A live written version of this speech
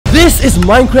This is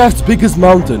Minecraft's biggest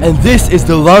mountain, and this is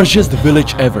the largest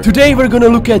village ever. Today we're gonna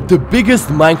look at the biggest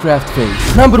Minecraft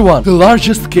things. Number 1, the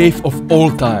largest cave of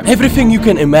all time. Everything you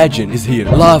can imagine is here.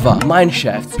 Lava, mine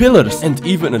shafts, pillars, and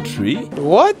even a tree.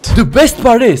 What? The best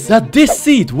part is that this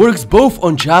seed works both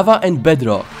on Java and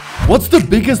Bedrock. What's the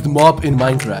biggest mob in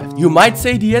Minecraft? You might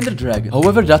say the Ender Dragon.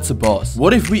 However, that's a boss.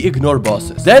 What if we ignore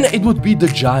bosses? Then it would be the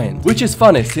Giant, which is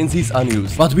funny since he's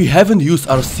unused. But we haven't used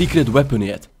our secret weapon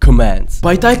yet. Commands.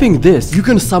 By typing this, you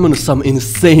can summon some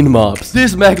insane mobs.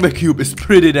 This magma cube is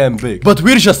pretty damn big, but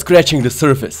we're just scratching the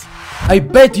surface. I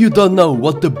bet you don't know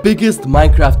what the biggest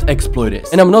Minecraft exploit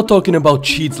is. And I'm not talking about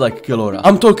cheats like Killora.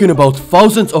 I'm talking about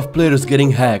thousands of players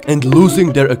getting hacked and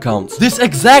losing their accounts. This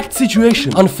exact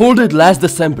situation unfolded last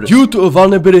December due to a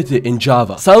vulnerability in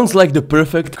Java. Sounds like the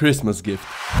perfect Christmas gift.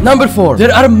 Number 4.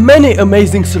 There are many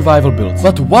amazing survival builds,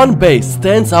 but one base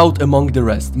stands out among the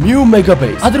rest. Mew Mega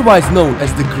Base, otherwise known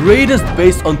as the greatest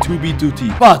base on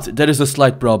 2b2t. But there is a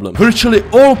slight problem. Virtually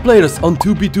all players on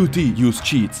 2b2t use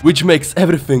cheats, which makes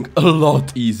everything a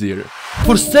lot easier.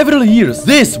 For several years,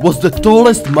 this was the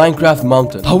tallest Minecraft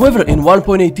mountain. However, in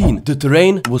 1.18, the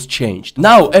terrain was changed.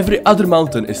 Now every other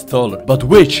mountain is taller. But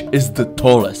which is the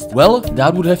tallest? Well,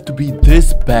 that would have to be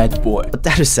this bad boy. But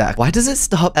Dadusak, why does it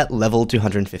stop at level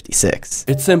 256?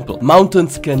 It's simple.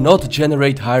 Mountains cannot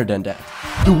generate higher than that.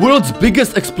 The world's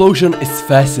biggest explosion is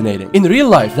fascinating. In real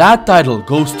life, that title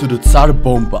goes to the Tsar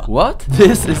Bomba. What?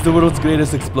 This is the world's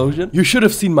greatest explosion? You should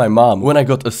have seen my mom when I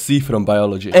got a C from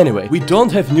biology. Anyway, we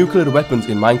don't have nuclear weapons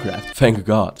in Minecraft, thank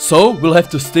God. So we'll have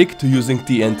to stick to using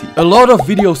TNT. A lot of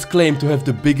videos claim to have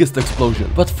the biggest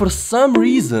explosion, but for some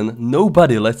reason,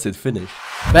 nobody lets it finish.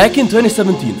 Back in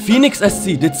 2017, Phoenix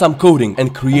SC did some coding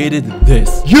and created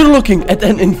this. You're looking at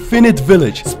an infinite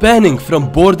village, spanning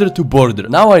from border to border.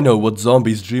 Now I know what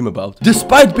zombies dream about.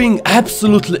 Despite being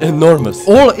absolutely enormous,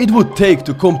 all it would take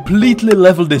to completely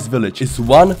level this village is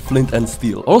one flint and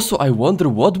steel. Also, I wonder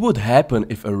what would happen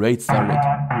if a raid started.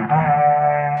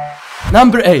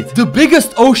 Number 8. The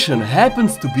biggest ocean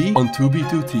happens to be on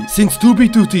 2b2t. Since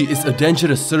 2b2t is a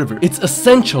dangerous server, it's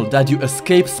essential that you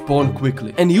escape spawn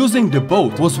quickly. And using the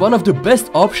boat was one of the best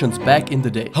options back in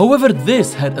the day. However,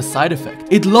 this had a side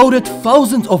effect. It loaded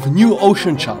thousands of new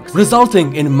ocean chunks,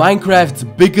 resulting in Minecraft's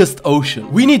biggest ocean.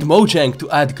 We need Mojang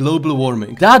to add global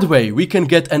warming. That way, we can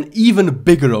get an even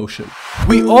bigger ocean.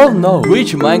 We all know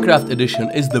which Minecraft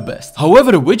edition is the best.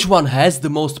 However, which one has the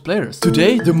most players?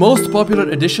 Today, the most popular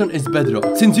edition is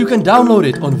Bedrock, since you can download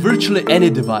it on virtually any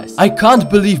device. I can't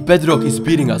believe Bedrock is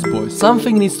beating us, boys.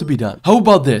 Something needs to be done. How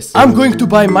about this? I'm going to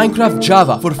buy Minecraft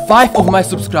Java for 5 of my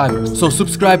subscribers, so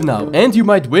subscribe now and you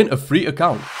might win a free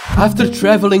account. After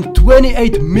traveling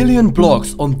 28 million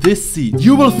blocks on this seed,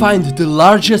 you will find the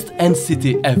largest end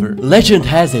city ever. Legend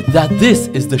has it that this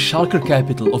is the Shulker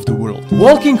capital of the world.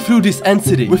 Walking through this end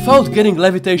city without getting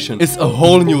levitation is a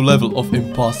whole new level of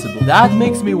impossible. That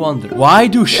makes me wonder, why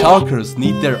do Shulkers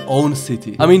need their own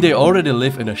city? I mean, they already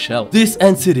live in a shell. This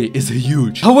end city is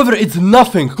huge. However, it's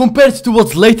nothing compared to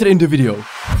what's later in the video.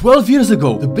 12 years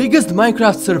ago, the biggest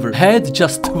Minecraft server had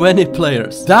just 20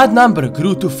 players. That number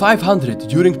grew to 500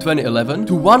 during 2011,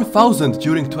 to 1000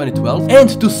 during 2012,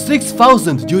 and to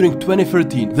 6000 during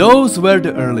 2013. Those were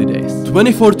the early days.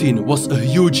 2014 was a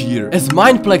huge year, as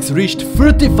Mineplex reached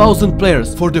 30,000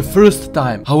 players for the first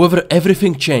time. However,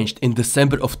 everything changed in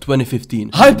December of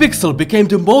 2015. Hypixel became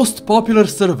the most popular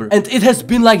server, and it has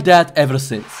been like that ever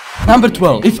since. Number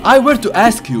 12. If I were to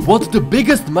ask you what the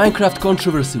biggest Minecraft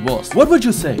controversy was, what would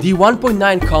you say? The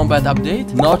 1.9 combat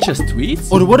update? Not just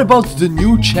tweets? Or what about the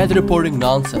new chat reporting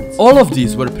nonsense? All of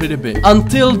these were pretty big,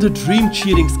 until the dream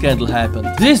cheating scandal happened.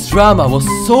 This drama was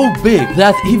so big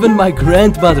that even my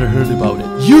grandmother heard about it.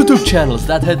 YouTube channels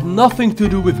that had nothing to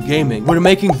do with gaming were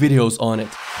making videos on it.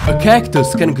 A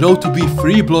cactus can grow to be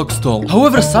 3 blocks tall.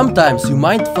 However, sometimes you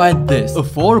might find this, a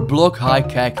 4 block high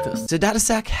cactus. So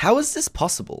Dadusak, how is this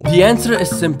possible? The answer is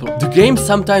simple. The game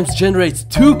sometimes generates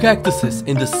 2 cactuses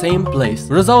in the same place,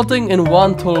 resulting in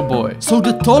 1 tall boy. So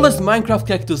the tallest Minecraft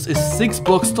cactus is 6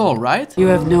 blocks tall, right? You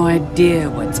have no idea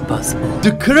what's possible.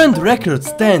 The current record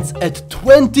stands at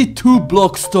 22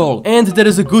 blocks tall, and there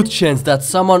is a good chance that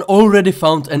someone already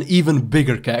found an even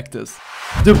bigger cactus.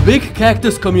 The big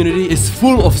cactus community is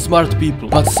full of smart people,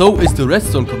 but so is the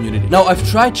redstone community. Now, I've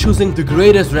tried choosing the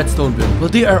greatest redstone build,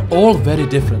 but they are all very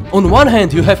different. On one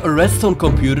hand, you have a redstone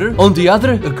computer, on the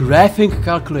other, a graphing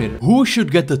calculator. Who should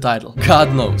get the title?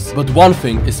 God knows. But one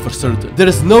thing is for certain. There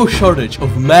is no shortage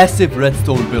of massive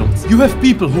redstone builds. You have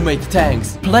people who made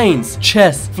tanks, planes,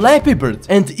 chests, Flappy Birds,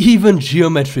 and even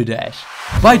Geometry Dash.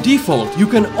 By default, you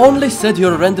can only set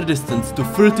your render distance to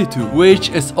 32,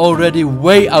 which is already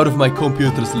way out of my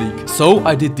computer's league. So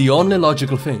I did the only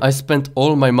logical thing. I spent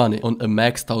all my money on a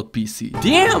maxed out PC.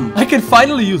 Damn! I can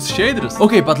finally use shaders.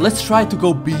 Okay, but let's try to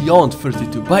go beyond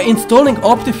 32. By installing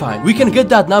Optifine, we can get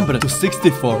that number to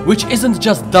 64, which isn't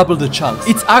just double the chunks.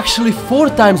 It's actually 4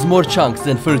 times more chunks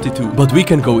than 32. But we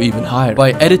can go even higher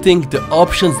by editing the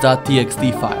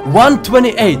options.txt file.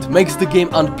 128 makes the game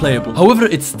unplayable. However,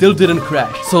 it still didn't crash.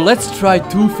 So let's try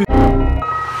 250.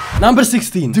 Number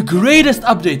 16. The greatest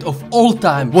update of all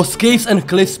time was Caves and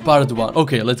Cliffs Part 1.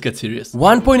 Okay, let's get serious.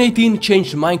 1.18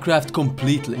 changed Minecraft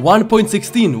completely.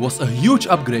 1.16 was a huge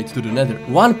upgrade to the Nether.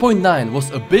 1.9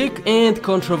 was a big and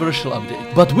controversial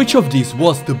update. But which of these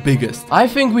was the biggest? I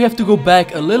think we have to go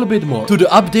back a little bit more to the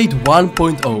update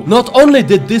 1.0. Not only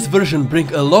did this version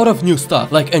bring a lot of new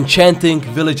stuff like enchanting,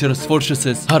 villagers,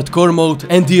 fortresses, hardcore mode,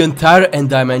 and the entire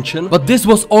end dimension, but this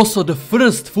was also the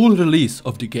first full release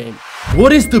of the game.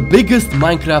 What is the biggest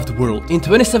Minecraft world? In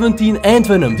 2017,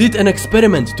 Venom did an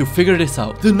experiment to figure this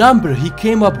out. The number he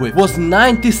came up with was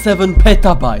 97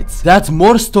 petabytes. That's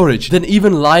more storage than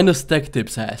even Linus Tech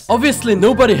Tips has. Obviously,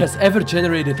 nobody has ever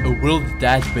generated a world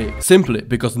that big, simply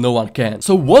because no one can.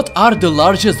 So what are the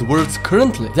largest worlds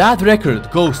currently? That record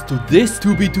goes to this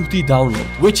 2B2T download,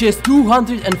 which is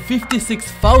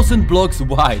 256,000 blocks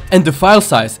wide, and the file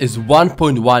size is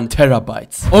 1.1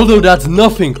 terabytes. Although that's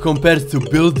nothing compared to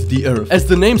Build the Earth. As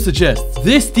the name suggests,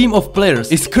 this team of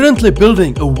players is currently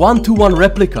building a 1-to-1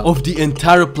 replica of the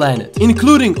entire planet,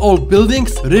 including all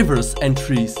buildings, rivers, and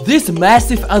trees. This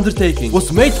massive undertaking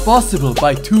was made possible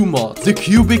by 2 mods: the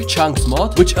Cubic Chunks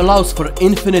mod, which allows for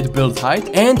infinite build height,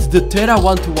 and the Terra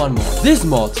 1-to-1 mod. This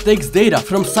mod takes data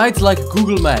from sites like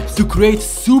Google Maps to create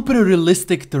super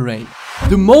realistic terrain.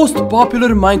 The most popular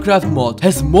Minecraft mod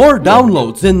has more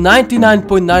downloads than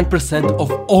 99.9%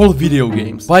 of all video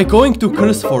games. By going to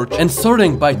CurseForge and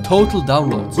sorting by total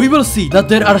downloads, we will see that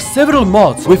there are several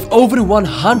mods with over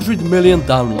 100 million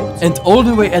downloads. And all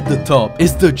the way at the top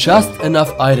is the Just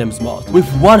Enough Items mod with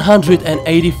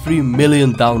 183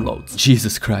 million downloads.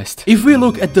 Jesus Christ. If we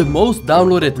look at the most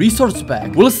downloaded resource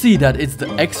pack, we'll see that it's the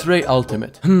X-Ray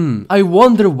Ultimate. I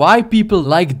wonder why people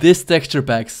like this texture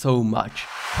pack so much.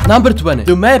 Number 20.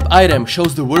 The map item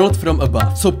shows the world from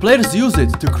above, so players use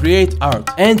it to create art,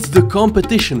 and the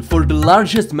competition for the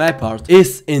largest map art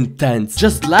is intense.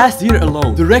 Just last year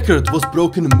alone, the record was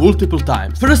broken multiple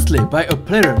times. Firstly, by a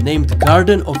player named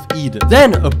Garden of Eden.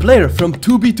 Then a player from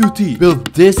 2B2T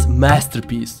built this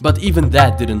masterpiece, but even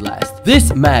that didn't last.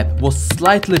 This map was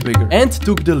slightly bigger and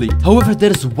took the lead. However,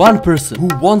 there's one person who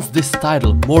wants this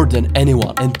title more than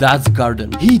anyone, and that's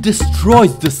Garden. He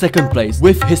destroyed the second place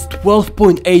with his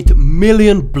 12.8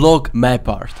 million block map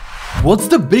art. What's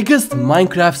the biggest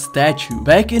Minecraft statue?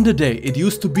 Back in the day, it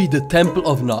used to be the Temple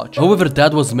of Notch. However,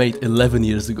 that was made 11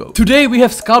 years ago. Today, we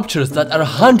have sculptures that are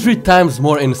 100 times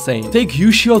more insane. Take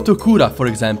Yushio Tokura, for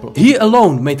example. He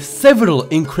alone made several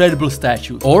incredible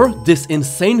statues. Or this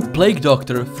insane plague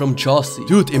doctor from Jossie.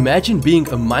 Dude, imagine being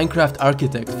a Minecraft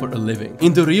architect for a living.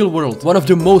 In the real world, one of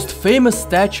the most famous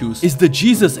statues is the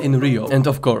Jesus in Rio. And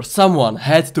of course, someone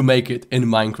had to make it in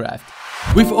Minecraft.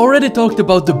 We've already talked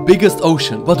about the biggest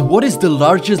ocean, but what is the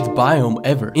largest biome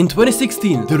ever? In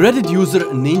 2016, the Reddit user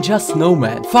Ninja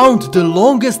Snowman found the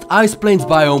longest ice plains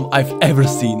biome I've ever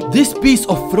seen. This piece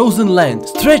of frozen land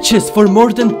stretches for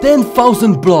more than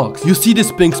 10,000 blocks. You see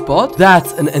this pink spot?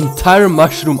 That's an entire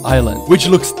mushroom island, which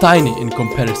looks tiny in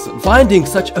comparison. Finding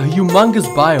such a humongous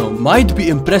biome might be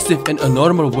impressive in a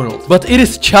normal world, but it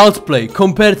is child's play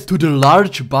compared to the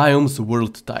large biome's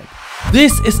world type.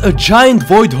 This is a giant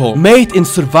void hole made in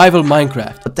survival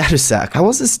Minecraft. But Dadusak, how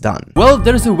was this done? Well,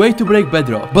 there's a way to break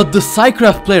bedrock, but the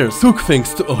Psycraft players took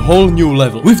things to a whole new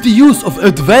level. With the use of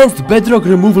advanced bedrock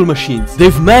removal machines,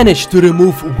 they've managed to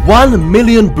remove 1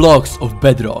 million blocks of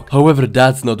bedrock. However,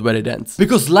 that's not where it ends.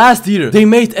 Because last year, they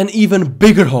made an even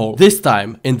bigger hole, this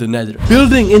time in the Nether.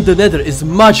 Building in the Nether is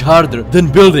much harder than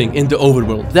building in the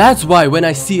overworld. That's why when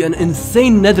I see an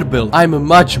insane Nether build, I'm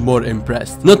much more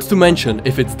impressed. Not to mention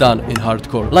if it's done in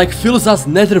hardcore, like Philza's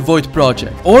Nether Void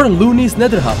project, or Looney's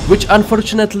Nether Hub, which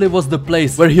unfortunately was the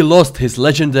place where he lost his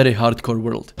legendary hardcore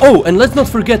world. Oh, and let's not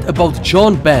forget about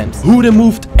John Bams, who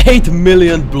removed 8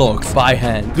 million blocks by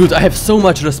hand. Dude, I have so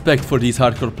much respect for these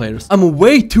hardcore players. I'm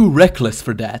way too reckless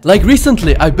for that. Like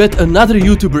recently, I bet another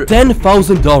YouTuber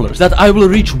 $10,000 that I will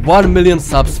reach 1 million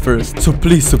subs first, so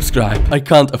please subscribe. I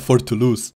can't afford to lose.